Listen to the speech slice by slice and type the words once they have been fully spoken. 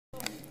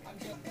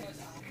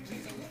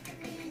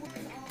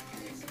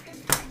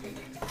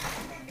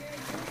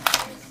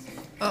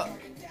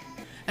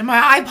And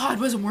my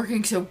iPod wasn't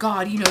working, so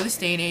God, you know this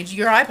day and age,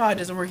 your iPod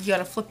doesn't work, you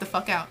gotta flip the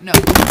fuck out. No.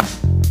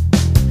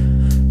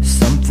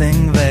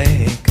 Something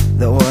vague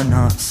that we're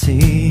not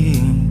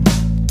seeing.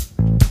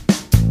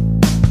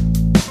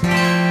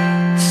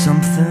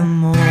 Something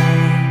more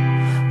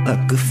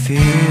like a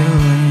feeling.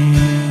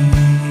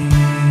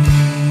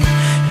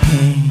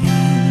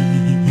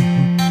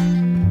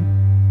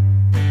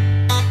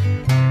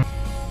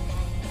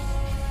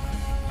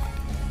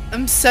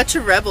 I'm such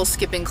a rebel,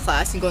 skipping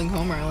class and going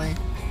home early.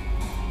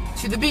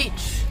 To the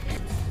beach.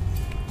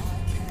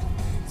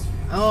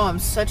 Oh, I'm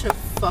such a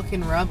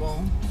fucking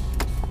rebel.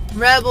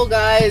 Rebel,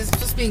 guys.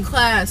 Just be in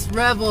class.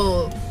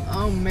 Rebel.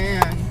 Oh,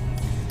 man.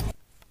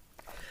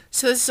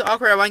 So this is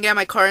awkward. I want to get out of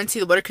my car and see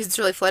the water because it's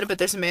really flooded, but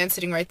there's a man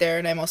sitting right there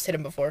and I almost hit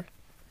him before.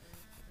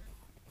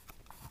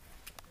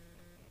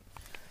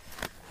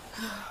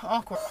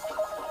 Awkward.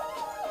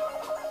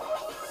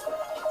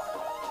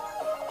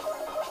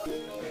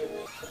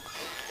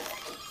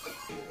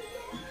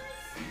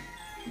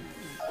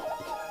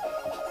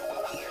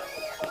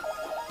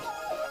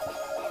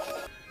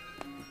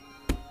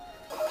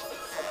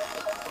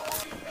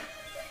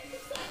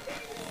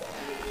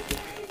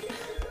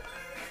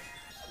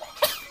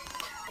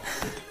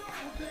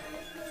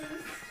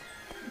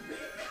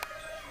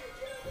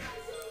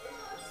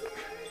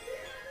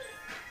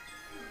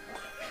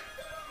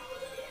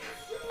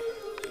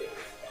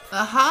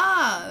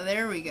 Aha!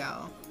 There we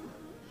go.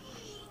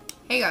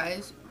 Hey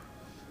guys.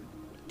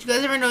 Did you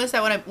guys ever notice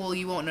that when well,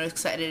 you won't notice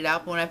because I edited it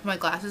out, but when I put my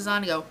glasses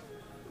on,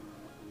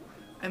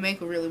 I make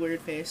a really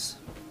weird face.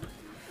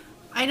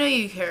 I know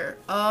you care.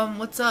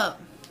 What's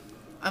up?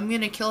 I'm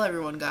gonna kill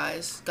everyone,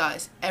 guys.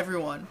 Guys,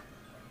 everyone.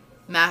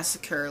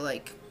 Massacre,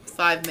 like,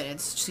 5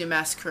 minutes. Just gonna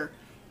massacre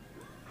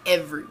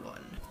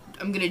everyone.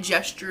 I'm gonna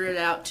gesture it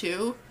out,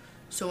 too.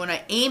 So when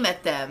I aim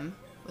at them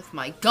with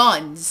my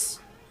guns,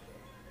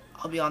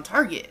 I'll be on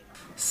target.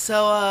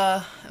 So,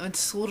 I went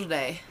to school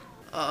today.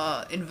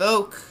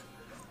 Invoke.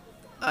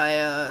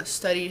 I,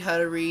 studied how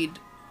to read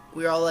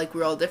We're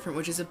All Different,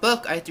 which is a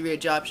book I have to read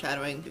at job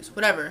shadowing.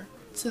 Whatever.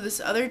 So this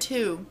other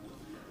two,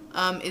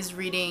 is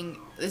reading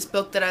this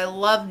book that I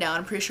love now.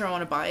 I'm pretty sure I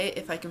want to buy it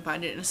if I can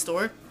find it in a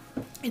store.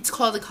 It's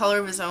called The Color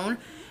of His Own,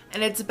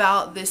 and it's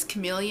about this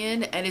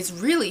chameleon, and it's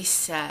really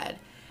sad.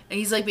 And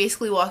he's, like,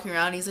 basically walking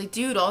around, he's like,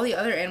 dude, all the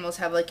other animals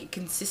have, like, a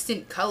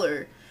consistent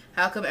color.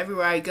 How come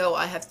everywhere I go,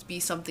 I have to be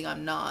something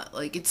I'm not?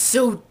 Like, it's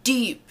so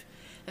deep.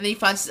 And then he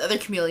finds this other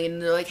chameleon,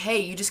 and they're like, hey,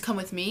 you just come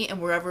with me,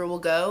 and wherever we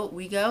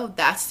go,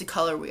 that's the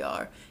color we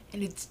are.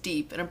 And it's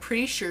deep. And I'm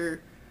pretty sure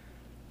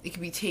it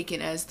can be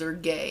taken as they're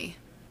gay.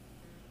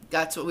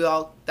 That's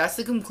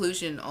the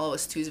conclusion all of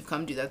us twos have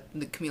come to, that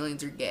the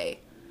chameleons are gay.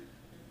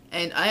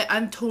 And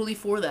I'm totally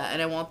for that,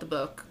 and I want the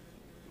book.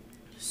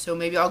 So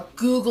maybe I'll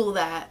Google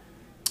that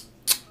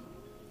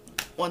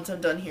once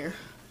I'm done here.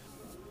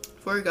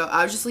 Before we go,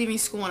 I was just leaving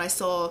school and I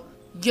saw,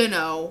 you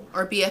know,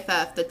 our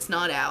BFF that's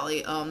not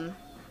Allie.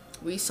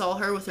 We saw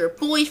her with her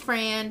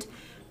boyfriend,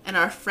 and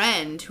our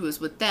friend who was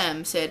with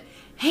them said,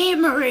 hey,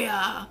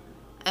 Maria!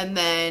 And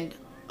then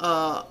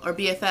our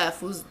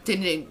BFF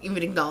didn't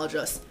even acknowledge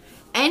us.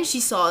 And she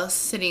saw us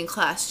sitting in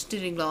class, she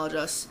didn't acknowledge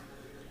us.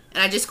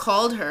 And I just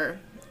called her.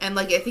 And,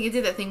 like, I think it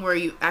did that thing where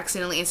you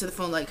accidentally answer the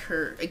phone, like,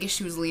 I guess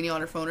she was leaning on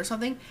her phone or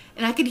something.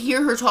 And I could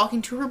hear her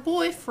talking to her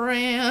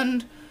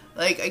boyfriend.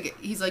 Like,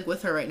 he's, like,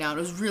 with her right now. And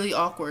it was really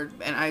awkward.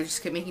 And I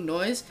just kept making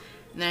noise.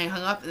 And then I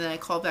hung up, and then I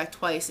called back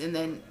twice. And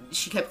then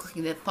she kept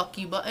clicking the fuck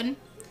you button.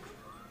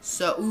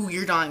 So, ooh,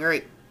 you're dying. All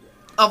right.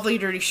 Off your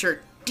dirty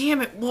shirt.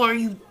 Damn it, why are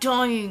you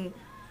dying?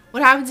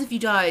 What happens if you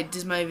die?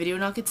 Does my video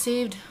not get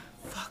saved?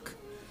 Fuck.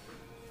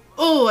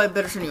 Oh, I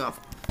better turn you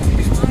off.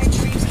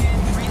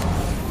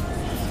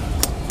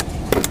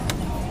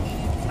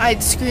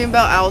 I'd scream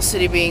about Owl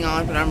City being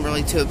on, but I'm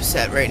really too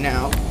upset right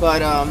now.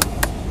 But,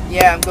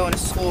 yeah, I'm going to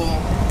school.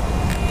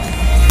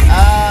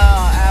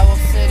 Oh, Owl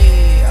City.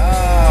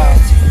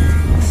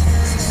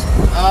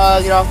 Oh,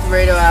 get off the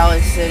radio, Owl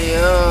City.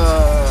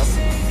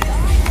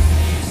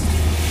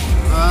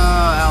 Oh,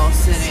 Owl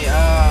City.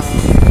 Oh.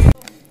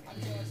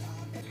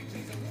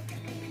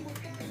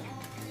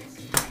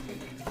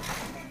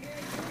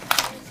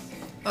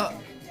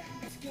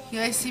 You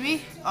guys see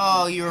me?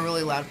 Oh, you were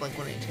really loud,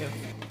 Blink-182.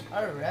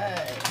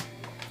 Alright.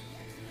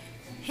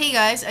 Hey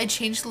guys, I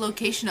changed the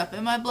location up.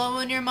 Am I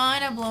blowing your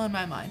mind? I'm blowing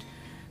my mind.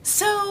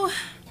 So,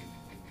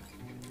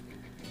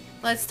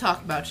 let's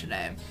talk about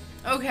today.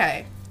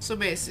 Okay, so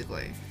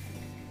basically.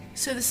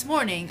 So this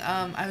morning,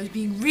 I was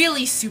being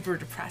really super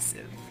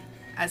depressive,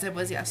 as I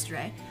was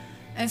yesterday.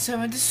 And so I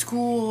went to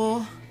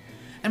school,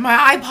 and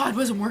my iPod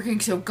wasn't working,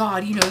 so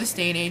God, you know this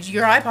day and age,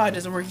 your iPod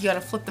doesn't work, you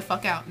gotta flip the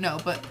fuck out. No,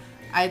 but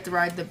I had to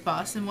ride the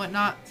bus and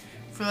whatnot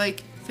for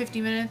like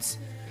 50 minutes.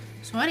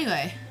 So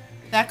anyway,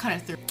 that kind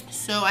of threw.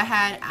 So I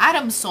had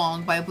Adam's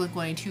song by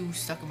Blink-182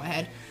 stuck in my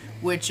head,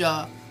 which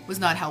was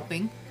not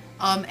helping.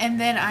 And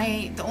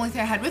then the only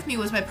thing I had with me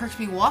was my Perks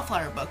Me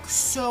Wallflower book.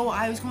 So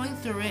I was going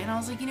through it and I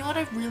was like, you know what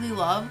I really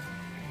love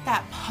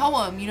that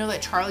poem, you know,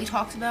 that Charlie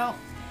talks about,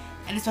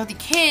 and it's about the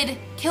kid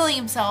killing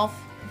himself.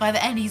 By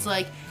the end, he's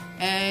like,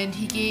 and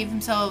he gave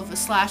himself a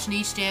slash in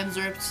each damn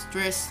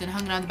wrist and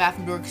hung it on the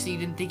bathroom door because he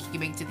didn't think he could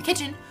make it to the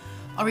kitchen.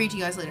 I'll read it to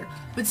you guys later.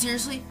 But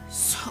seriously,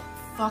 so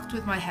fucked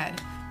with my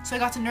head. So I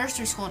got to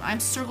nursery school and I'm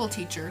circle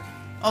teacher.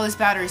 Oh, this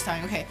battery's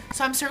dying. Okay,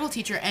 so I'm circle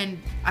teacher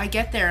and I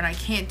get there and I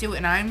can't do it,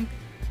 and I'm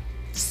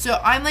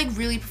like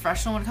really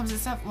professional when it comes to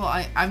stuff.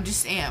 Well, I'm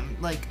just am.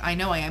 Like, I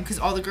know I am, because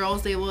all the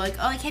girls, they were like,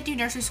 oh, I can't do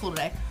nursery school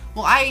today.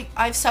 Well,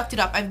 I've sucked it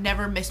up. I've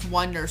never missed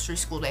one nursery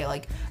school day.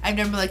 Like, I've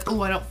never been like, oh,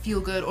 I don't feel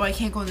good, or I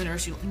can't go in the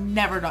nursery.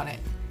 Never done it.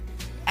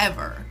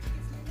 Ever.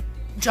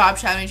 Job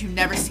shadowing, you've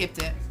never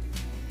skipped it.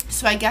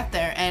 So I get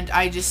there, and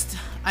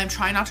I'm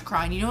trying not to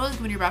cry. And you know, like,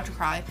 when you're about to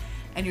cry,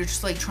 and you're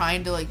just, like,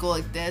 trying to, like, go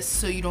like this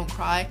so you don't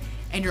cry,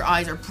 and your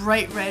eyes are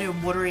bright red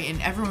and watery,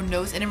 and everyone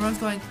knows, and everyone's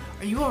going,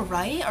 are you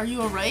alright? Are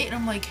you alright? And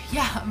I'm like,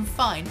 yeah, I'm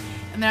fine.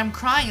 And then I'm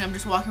crying, and I'm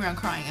just walking around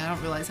crying, and I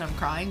don't realize that I'm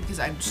crying, because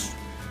I'm just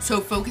so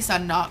focused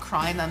on not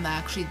crying that I'm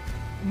actually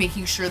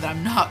making sure that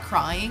I'm not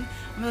crying.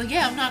 I'm like,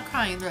 yeah, I'm not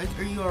crying. They're like,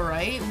 are you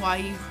alright? Why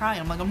are you crying?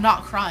 I'm like, I'm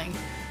not crying.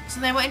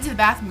 So then I went into the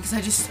bathroom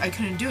because I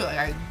couldn't do it. Like,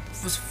 I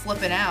was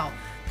flipping out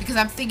because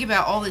I'm thinking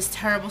about all this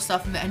terrible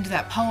stuff in the end of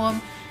that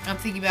poem. And I'm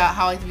thinking about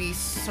how I could be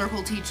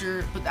circle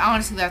teacher, but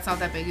honestly, that's not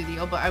that big a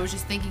deal. But I was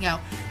just thinking out,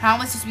 how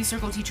am I supposed to be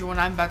circle teacher when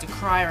I'm about to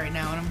cry right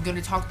now and I'm going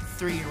to talk to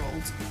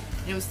 3-year-olds?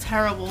 And it was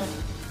terrible.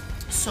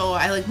 So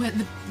I like went in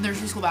the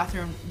nursery school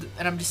bathroom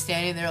and I'm just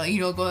standing there, like, you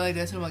know, going like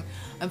this, and I'm like,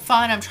 I'm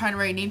fine, I'm trying to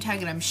write a name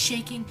tag and I'm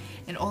shaking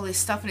and all this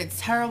stuff, and it's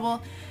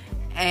terrible.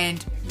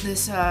 And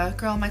this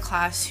girl in my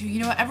class who, you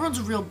know what, everyone's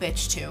a real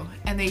bitch too,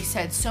 and they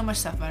said so much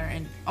stuff about her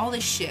and all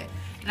this shit,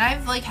 and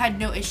I've like had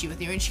no issue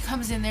with her, and she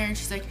comes in there and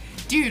she's like,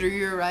 dude, are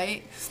you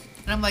alright?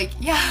 And I'm like,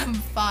 yeah, I'm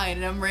fine,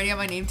 and I'm writing out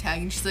my name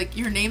tag, and she's like,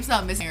 your name's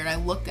not missing here, and I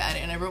looked at it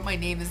and I wrote my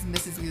name as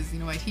Mrs. because, you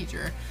know, my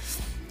teacher,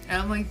 and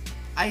I'm like,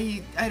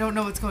 I don't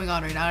know what's going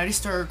on right now. I just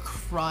started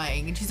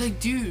crying, and she's like,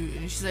 dude,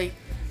 and she's like,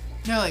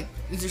 no, like,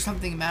 is there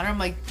something the matter? I'm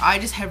like, I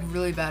just have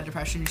really bad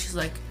depression. And she's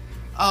like,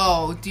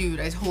 oh, dude,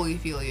 I totally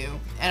feel you.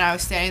 And I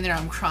was standing there,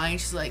 I'm crying.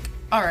 She's like,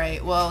 all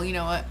right, well, you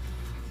know what?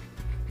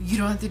 You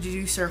don't have to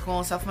do circle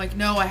and stuff. I'm like,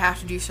 no, I have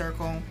to do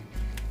circle.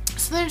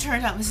 So then it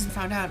turns out Mrs.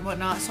 found out and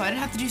whatnot, so I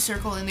didn't have to do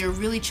circle, and they were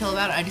really chill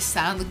about it. I just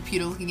sat on the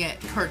computer looking at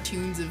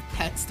cartoons of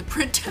pets to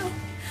print out.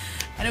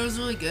 And it was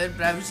really good,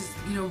 but I was just,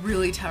 you know,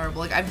 really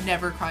terrible. Like, I've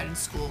never cried in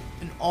school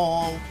in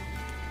all,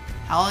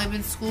 how long I've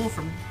been in school,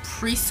 from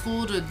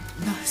preschool to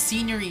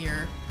senior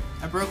year.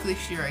 I broke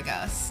this year, I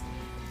guess.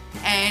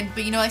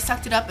 But you know, I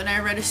sucked it up and I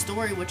read a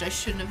story, which I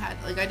shouldn't have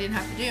had, like, I didn't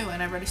have to do,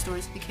 and I read a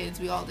story to the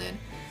kids, we all did.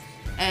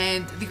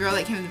 And the girl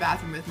that came in the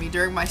bathroom with me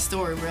during my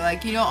story, we were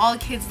like, you know, all the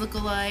kids look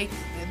alike.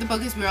 The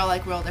book is we're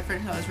all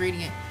different, so I was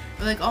reading it.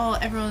 We're like, oh,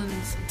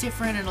 everyone's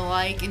different and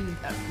alike, and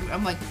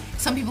I'm like,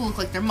 some people look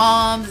like their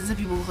moms, and some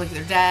people look like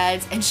their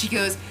dads, and she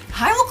goes,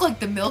 I look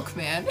like the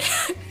milkman.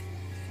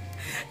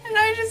 And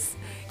I just,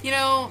 you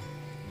know,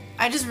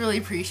 I just really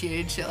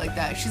appreciated shit like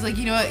that. She's like,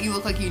 you know what, you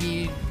look like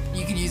you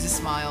could use a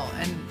smile,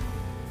 and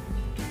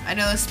I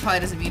know this probably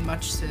doesn't mean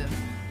much to the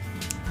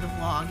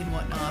vlog and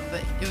whatnot,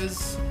 but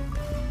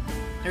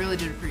I really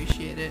did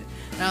appreciate it.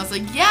 And I was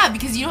like, yeah,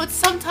 because you know what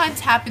sometimes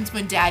happens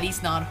when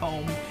daddy's not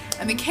home,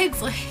 and the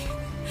kids, like,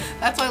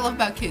 that's what I love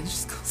about kids,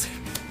 just closer.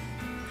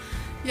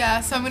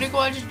 Yeah, so I'm gonna go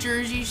watch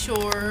Jersey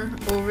Shore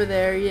over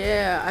there.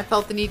 Yeah, I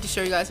felt the need to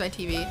show you guys my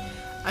TV.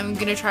 I'm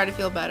gonna try to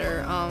feel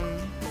better.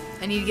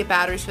 I need to get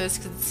batteries for this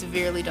because it's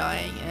severely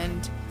dying,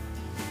 and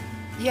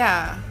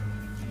yeah,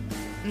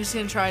 I'm just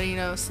gonna try to, you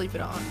know, sleep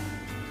it off.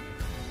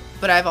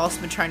 But I've also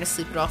been trying to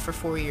sleep it off for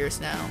 4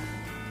 years now.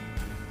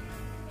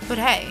 But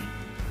hey,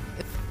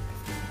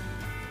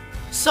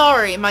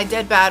 sorry, my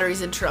dead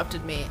batteries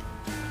interrupted me.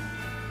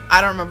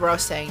 I don't remember what I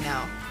was saying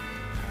now.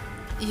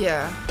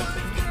 Yeah.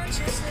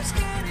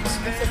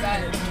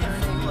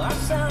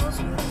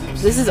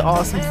 This is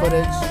awesome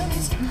footage.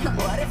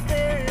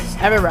 I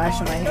have a rash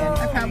on my hand.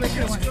 I probably should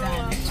have went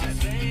down.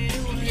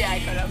 Yeah, I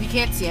could have. You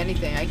can't see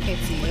anything. I can't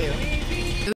see you.